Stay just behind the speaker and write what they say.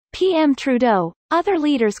PM Trudeau. Other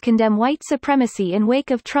leaders condemn white supremacy in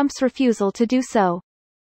wake of Trump's refusal to do so.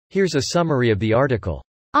 Here's a summary of the article.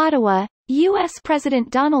 Ottawa. U.S.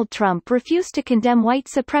 President Donald Trump refused to condemn white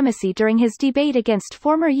supremacy during his debate against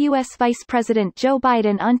former U.S. Vice President Joe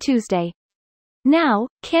Biden on Tuesday. Now,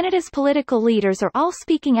 Canada's political leaders are all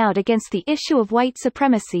speaking out against the issue of white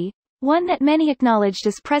supremacy, one that many acknowledged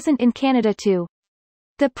is present in Canada too.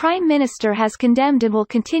 The Prime Minister has condemned and will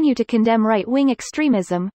continue to condemn right-wing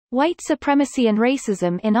extremism, white supremacy and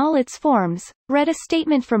racism in all its forms, read a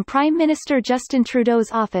statement from Prime Minister Justin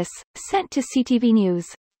Trudeau's office, sent to CTV News.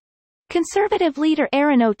 Conservative leader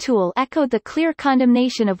Erin O'Toole echoed the clear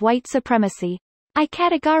condemnation of white supremacy. I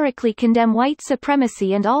categorically condemn white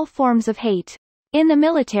supremacy and all forms of hate. In the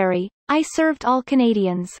military, I served all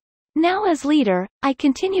Canadians. Now as leader, I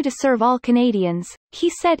continue to serve all Canadians, he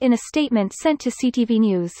said in a statement sent to CTV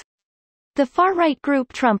News. The far-right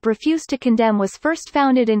group Trump refused to condemn was first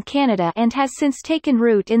founded in Canada and has since taken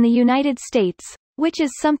root in the United States, which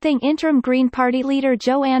is something interim Green Party leader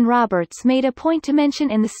Joanne Roberts made a point to mention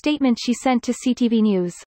in the statement she sent to CTV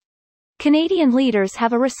News. Canadian leaders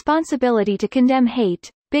have a responsibility to condemn hate,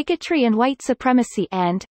 bigotry and white supremacy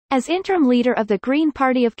and, as interim leader of the Green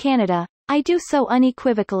Party of Canada, I do so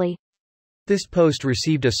unequivocally. This post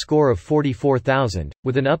received a score of 44,000,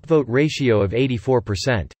 with an upvote ratio of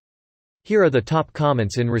 84%. Here are the top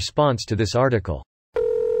comments in response to this article.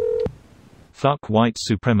 Fuck white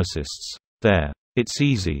supremacists. There. It's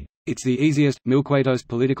easy. It's the easiest, milquetoast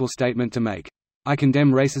political statement to make. I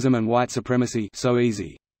condemn racism and white supremacy, so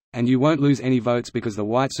easy. And you won't lose any votes because the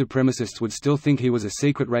white supremacists would still think he was a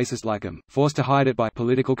secret racist like him, forced to hide it by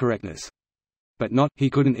political correctness. But not, he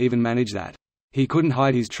couldn't even manage that. He couldn't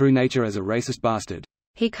hide his true nature as a racist bastard.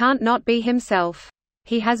 He can't not be himself.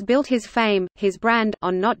 He has built his fame, his brand,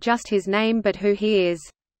 on not just his name but who he is.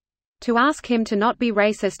 To ask him to not be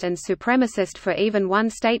racist and supremacist for even one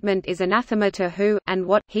statement is anathema to who, and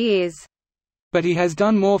what, he is. But he has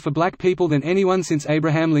done more for black people than anyone since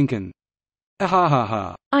Abraham Lincoln.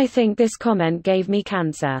 Ha. I think this comment gave me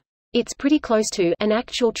cancer. It's pretty close to an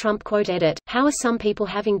actual Trump quote edit. How are some people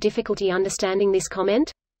having difficulty understanding this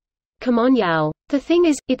comment? Come on y'all. The thing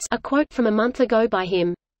is, it's a quote from a month ago by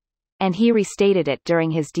him. And he restated it during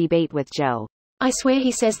his debate with Joe. I swear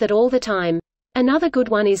he says that all the time. Another good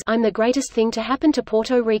one is, I'm the greatest thing to happen to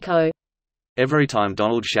Puerto Rico. Every time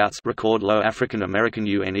Donald shouts, record low African American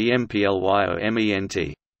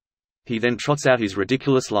UNEMPLYOMENT. He then trots out his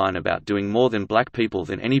ridiculous line about doing more than black people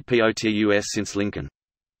than any POTUS since Lincoln.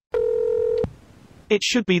 It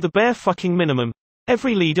should be the bare fucking minimum.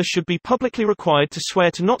 Every leader should be publicly required to swear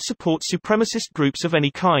to not support supremacist groups of any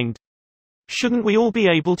kind. Shouldn't we all be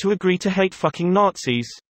able to agree to hate fucking Nazis?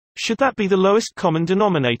 Should that be the lowest common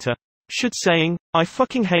denominator? Should saying, I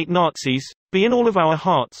fucking hate Nazis, be in all of our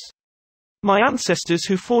hearts? My ancestors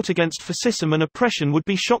who fought against fascism and oppression would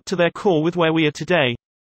be shocked to their core with where we are today.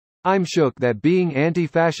 I'm shook that being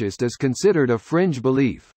anti-fascist is considered a fringe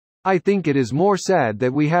belief. I think it is more sad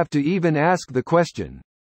that we have to even ask the question.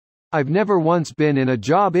 I've never once been in a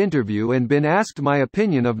job interview and been asked my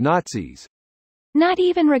opinion of Nazis. Not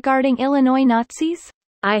even regarding Illinois Nazis?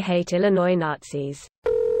 I hate Illinois Nazis.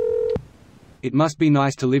 It must be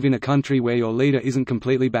nice to live in a country where your leader isn't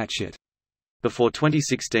completely batshit. Before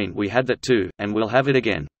 2016 we had that too, and we'll have it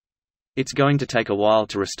again. It's going to take a while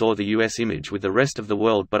to restore the US image with the rest of the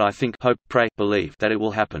world, but I think, hope, pray, believe that it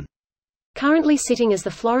will happen. Currently sitting as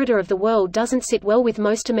the Florida of the world doesn't sit well with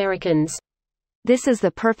most Americans. This is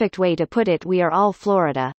the perfect way to put it. We are all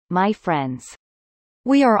Florida, my friends.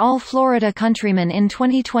 We are all Florida countrymen in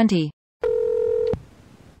 2020.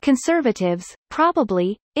 Conservatives,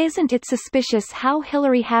 probably. Isn't it suspicious how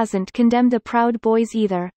Hillary hasn't condemned the Proud Boys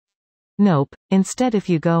either? Nope. Instead, if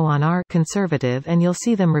you go on our conservative and you'll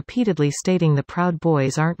see them repeatedly stating the Proud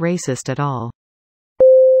Boys aren't racist at all.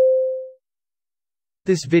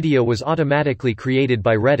 This video was automatically created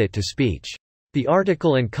by Reddit to speech. The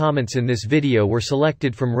article and comments in this video were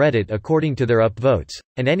selected from Reddit according to their upvotes,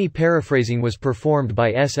 and any paraphrasing was performed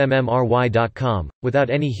by smmry.com, without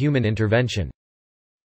any human intervention.